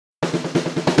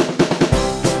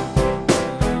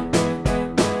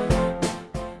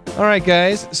All right,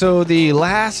 guys. So the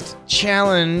last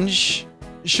challenge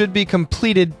should be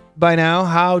completed by now.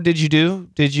 How did you do?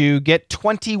 Did you get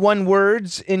 21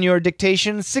 words in your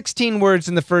dictation, 16 words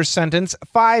in the first sentence,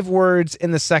 5 words in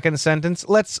the second sentence?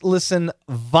 Let's listen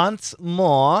once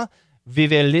more. We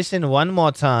will listen one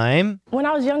more time. When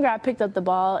I was younger, I picked up the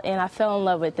ball and I fell in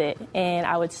love with it, and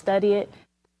I would study it.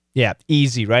 Yeah,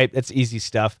 easy, right? That's easy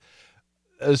stuff.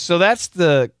 So that's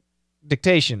the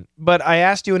dictation. But I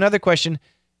asked you another question.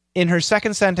 In her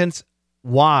second sentence,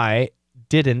 why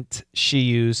didn't she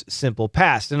use simple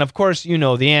past? And of course, you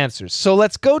know the answers. So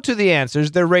let's go to the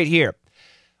answers. They're right here.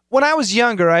 When I was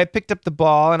younger, I picked up the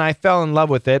ball and I fell in love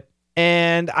with it,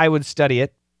 and I would study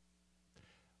it.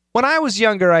 When I was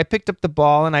younger, I picked up the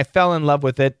ball and I fell in love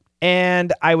with it,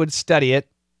 and I would study it.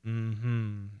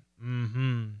 I'm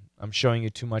showing you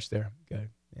too much there. Okay.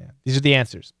 Yeah. These are the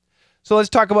answers. So let's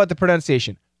talk about the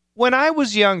pronunciation. When I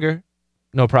was younger,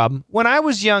 no problem. When I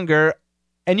was younger,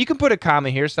 and you can put a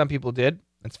comma here. Some people did.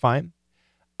 That's fine.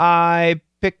 I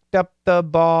picked up the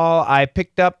ball. I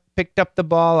picked up the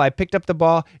ball. I picked up the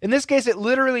ball. In this case, it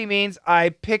literally means I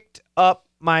picked up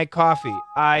my coffee.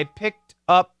 I picked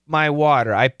up my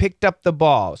water. I picked up the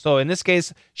ball. So in this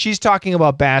case, she's talking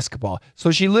about basketball.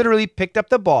 So she literally picked up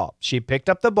the ball. She picked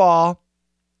up the ball.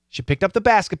 She picked up the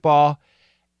basketball,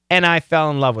 and I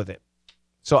fell in love with it.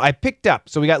 So I picked up.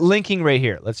 So we got linking right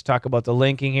here. Let's talk about the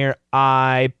linking here.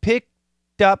 I picked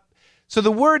up. So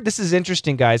the word, this is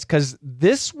interesting, guys, because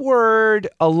this word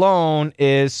alone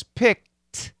is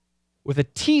picked with a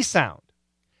T sound.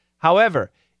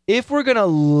 However, if we're going to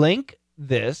link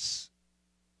this,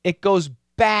 it goes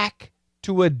back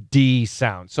to a D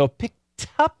sound. So picked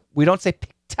up, we don't say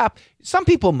picked up. Some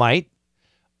people might.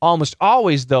 Almost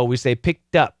always, though, we say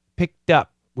picked up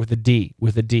with a D,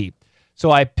 So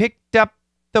I picked up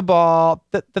the ball.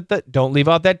 Don't leave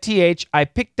out that TH. I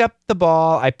picked up the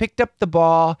ball.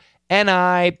 And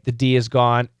the D is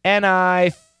gone. And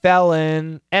I fell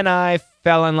in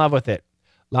love with it.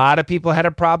 A lot of people had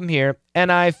a problem here.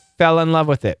 And I fell in love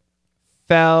with it.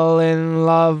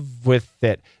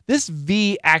 This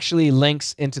V actually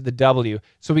links into the W.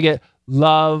 So we get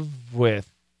love with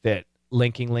it.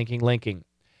 Linking.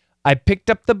 I picked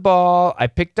up the ball. I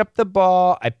picked up the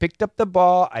ball.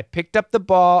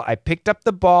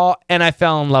 And I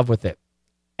fell in love with it.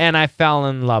 And I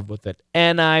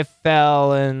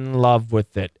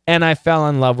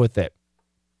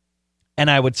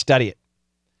would study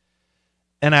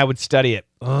it.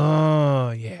 Oh,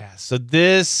 yeah. So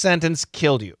this sentence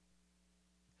killed you.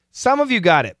 Some of you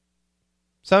got it.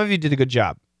 Some of you did a good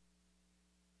job.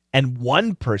 And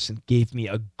one person gave me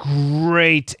a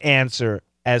great answer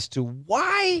as to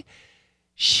why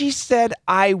she said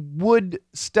I would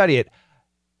study it.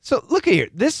 So look at here.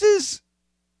 This is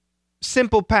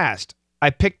simple past. I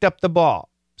picked up the ball.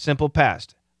 Simple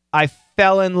past. I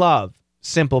fell in love.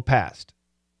 Simple past.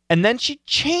 And then she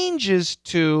changes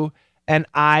to and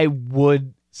I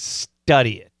would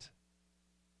study it.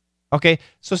 Okay,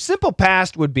 so simple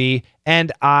past would be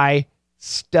and I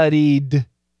studied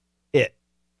it,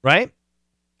 right?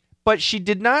 But she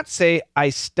did not say I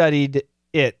studied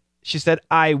it. She said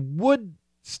I would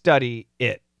study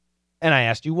it. And I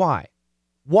asked you why.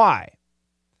 Why?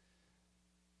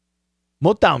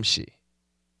 もったんし。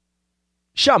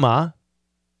Shama.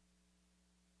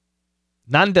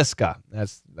 何ですか?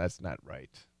 That's not right.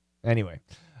 Anyway.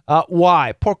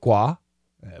 Why? Pourquoi?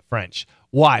 French.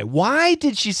 Why? Why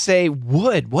did she say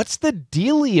would? What's the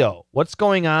dealio? What's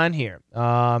going on here?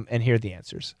 And here are the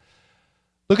answers.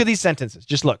 Look at these sentences.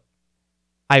 Just look.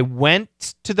 I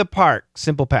went to the park.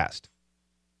 Simple past.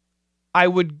 I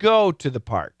would go to the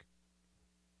park.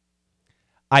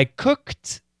 I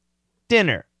cooked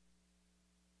dinner.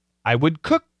 I would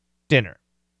cook dinner.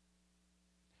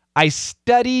 I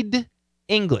studied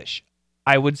English.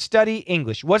 I would study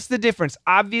English. What's the difference?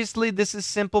 Obviously, this is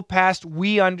simple past.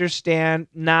 We understand.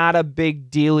 Not a big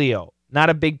dealio. Not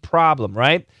a big problem,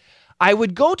 right? I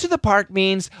would go to the park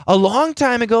means a long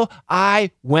time ago,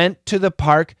 I went to the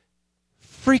park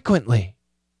frequently.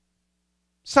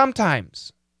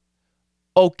 Sometimes.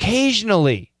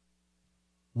 Occasionally.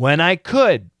 When I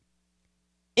could.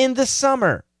 In the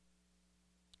summer.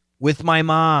 With my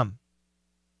mom.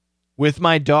 With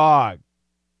my dog.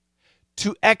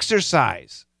 To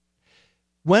exercise.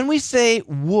 When we say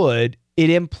would, it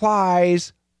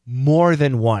implies more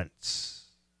than once.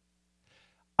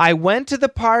 I went to the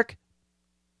park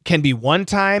can be one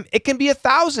time. It can be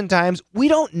 1,000 times. We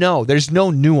don't know. There's no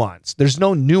nuance.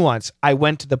 I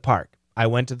went to the park.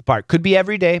 Could be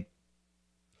every day.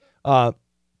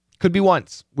 Could be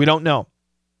once. We don't know.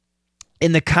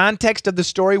 In the context of the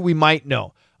story, we might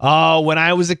know. Oh, when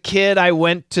I was a kid, I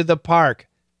went to the park.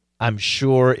 I'm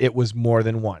sure it was more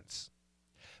than once.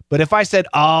 But if I said,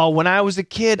 oh, when I was a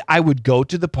kid, I would go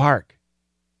to the park.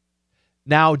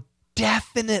 Now,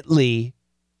 definitely,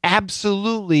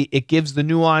 absolutely, it gives the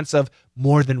nuance of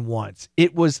more than once.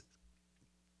 It wasn't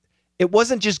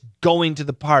just going to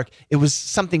the park. It was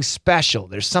something special.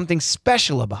 There's something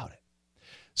special about it.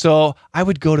 So I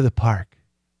would go to the park.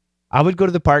 I would go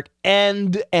to the park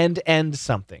and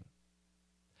something.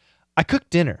 I cooked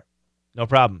dinner. No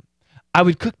problem. I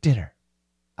would cook dinner.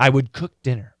 I would cook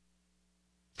dinner.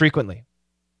 Frequently.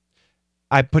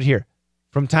 I put here,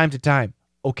 from time to time,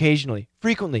 occasionally,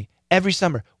 frequently, every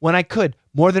summer, when I could,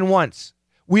 more than once.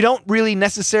 We don't really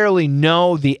necessarily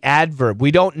know the adverb.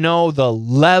 We don't know the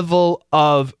level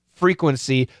of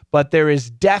frequency, but there is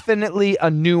definitely a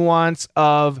nuance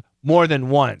of more than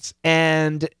once,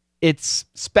 and it's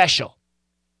special.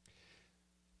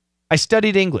 I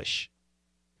studied English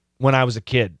when I was a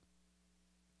kid.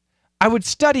 I would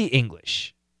study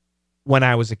English when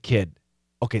I was a kid.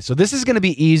 Okay, so this is going to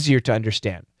be easier to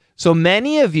understand. So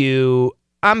many of you,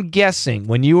 I'm guessing,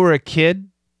 when you were a kid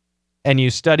and you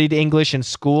studied English in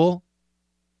school,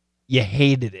 you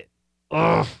hated it.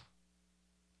 Ugh.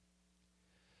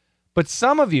 But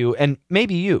some of you, and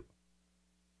maybe you,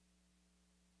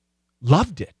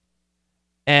 loved it.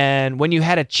 And when you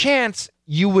had a chance,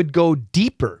 you would go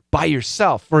deeper by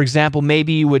yourself. For example,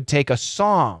 maybe you would take a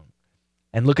song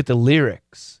and look at the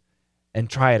lyrics and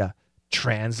try to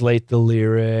translate the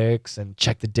lyrics and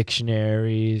check the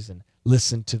dictionaries and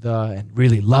listen to and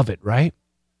really love it, right?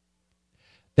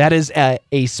 That is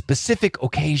a specific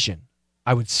occasion.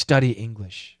 I would study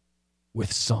English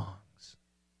with songs.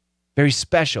 Very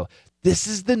special. This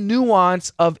is the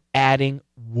nuance of adding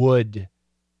would.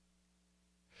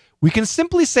 We can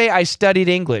simply say I studied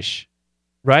English,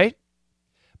 right?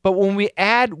 But when we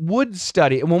add would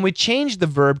study, and when we change the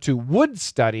verb to would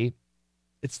study,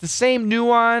 it's the same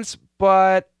nuance,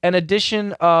 but an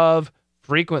addition of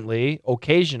frequently,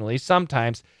 occasionally,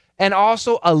 sometimes, and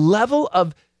also a level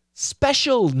of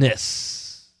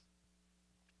specialness.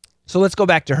 So let's go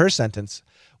back to her sentence.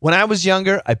 When I was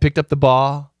younger, I picked up the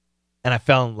ball and I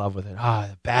fell in love with it.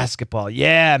 The basketball.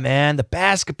 Yeah, man, the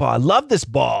basketball. I love this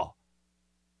ball.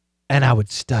 And I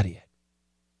would study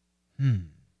it.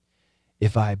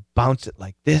 If I bounce it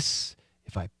like this,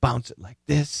 if I bounce it like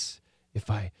this, if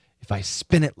I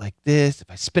spin it like this, if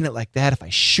I spin it like that, if I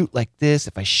shoot like this,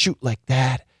 if I shoot like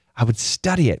that, I would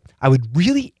study it. I would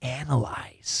really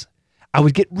analyze. I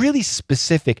would get really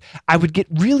specific. I would get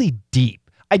really deep.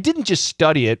 I didn't just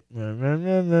study it.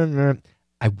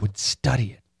 I would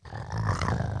study it.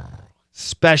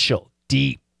 Special,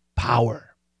 deep,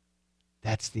 power.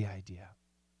 That's the idea.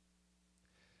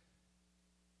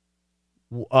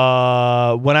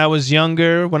 When I was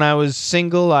younger, when I was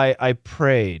single, I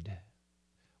prayed.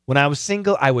 When I was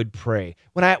single, I would pray.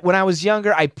 When I was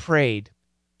younger, I prayed.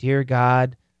 Dear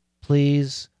God,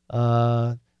 please,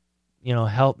 help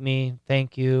me.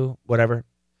 Thank you. Whatever.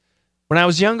 When I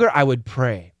was younger, I would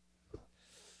pray.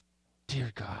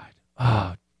 Dear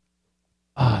God.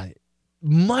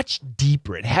 Much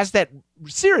deeper. It has that,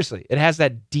 seriously, it has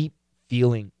that deep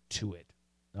feeling to it.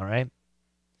 All right?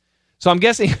 So I'm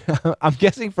guessing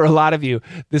for a lot of you,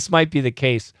 this might be the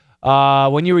case.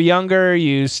 When you were younger,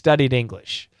 you studied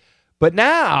English. But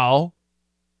now,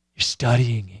 you're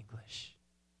studying English.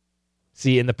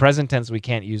 See, in the present tense, we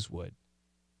can't use would.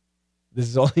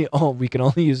 This is we can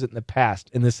only use it in the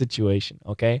past in this situation,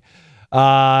 okay?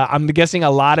 I'm guessing a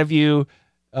lot of you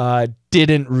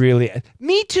didn't really.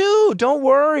 Me too, don't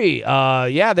worry.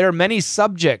 Yeah, there are many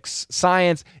subjects,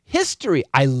 science, history.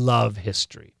 I love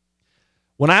history.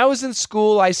 When I was in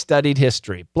school, I studied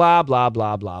history, blah, blah,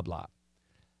 blah, blah, blah.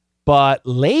 But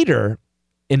later,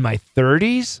 in my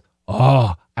 30s,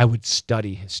 I would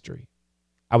study history.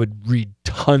 I would read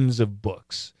tons of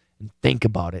books and think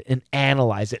about it and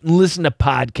analyze it and listen to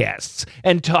podcasts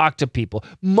and talk to people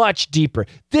much deeper.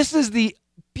 This is the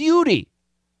beauty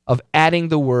of adding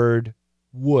the word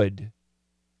would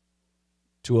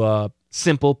to a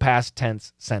simple past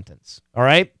tense sentence. All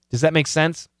right? Does that make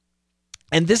sense?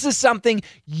 And this is something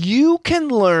you can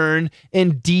learn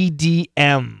in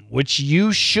DDM, which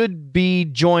you should be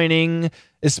joining,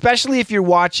 especially if you're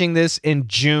watching this in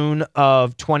June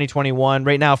of 2021.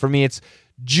 Right now, for me, it's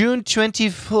June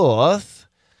 24th.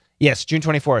 Yes, June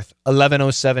 24th,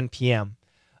 11:07 p.m.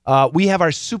 We have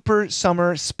our Super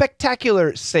Summer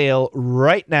Spectacular sale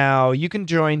right now. You can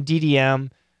join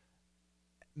DDM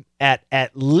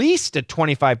at least a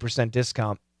 25%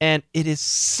 discount. And it is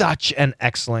such an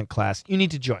excellent class. You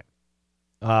need to join.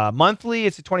 Monthly,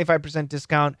 it's a 25%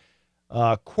 discount.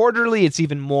 Quarterly, it's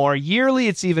even more. Yearly,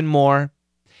 it's even more.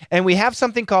 And we have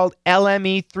something called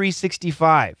LME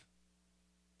 365.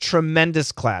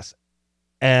 Tremendous class.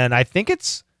 And I think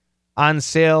it's on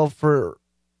sale for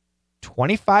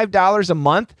 $25 a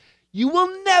month. You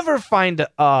will never find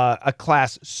a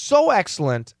class so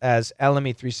excellent as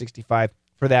LME 365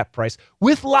 for that price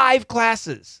with live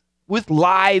classes.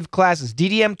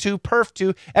 DDM 2, Perf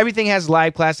 2, everything has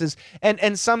live classes.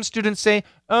 And some students say,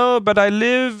 oh, but I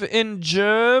live in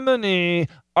Germany.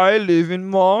 I live in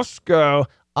Moscow.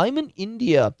 I'm in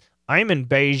India. I'm in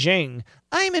Beijing.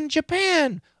 I'm in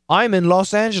Japan. I'm in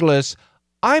Los Angeles.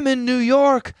 I'm in New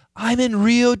York. I'm in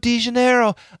Rio de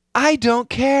Janeiro. I don't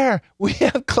care. We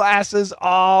have classes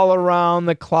all around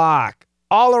the clock.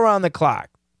 All around the clock.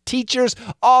 Teachers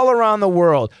all around the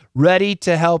world ready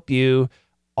to help you.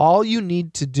 All you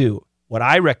need to do, what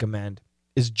I recommend,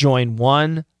 is join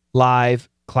one live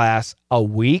class a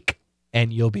week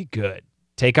and you'll be good.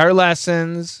 Take our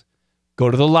lessons, go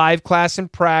to the live class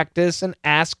and practice and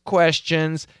ask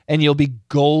questions, and you'll be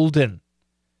golden.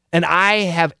 And I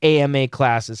have AMA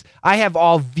classes. I have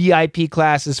all VIP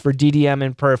classes for DDM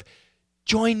and Perf.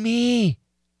 Join me.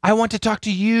 I want to talk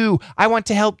to you. I want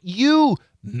to help you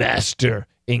master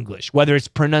English, whether it's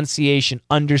pronunciation,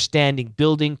 understanding,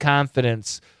 building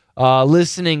confidence,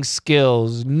 listening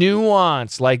skills,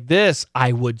 nuance like this.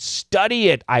 I would study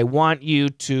it. I want you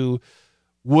to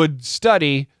would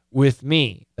study with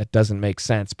me. That doesn't make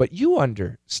sense, but you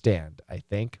understand, I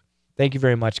think. Thank you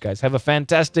very much, guys. Have a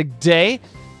fantastic day.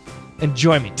 And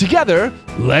join me. Together,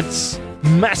 let's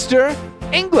master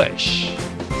English.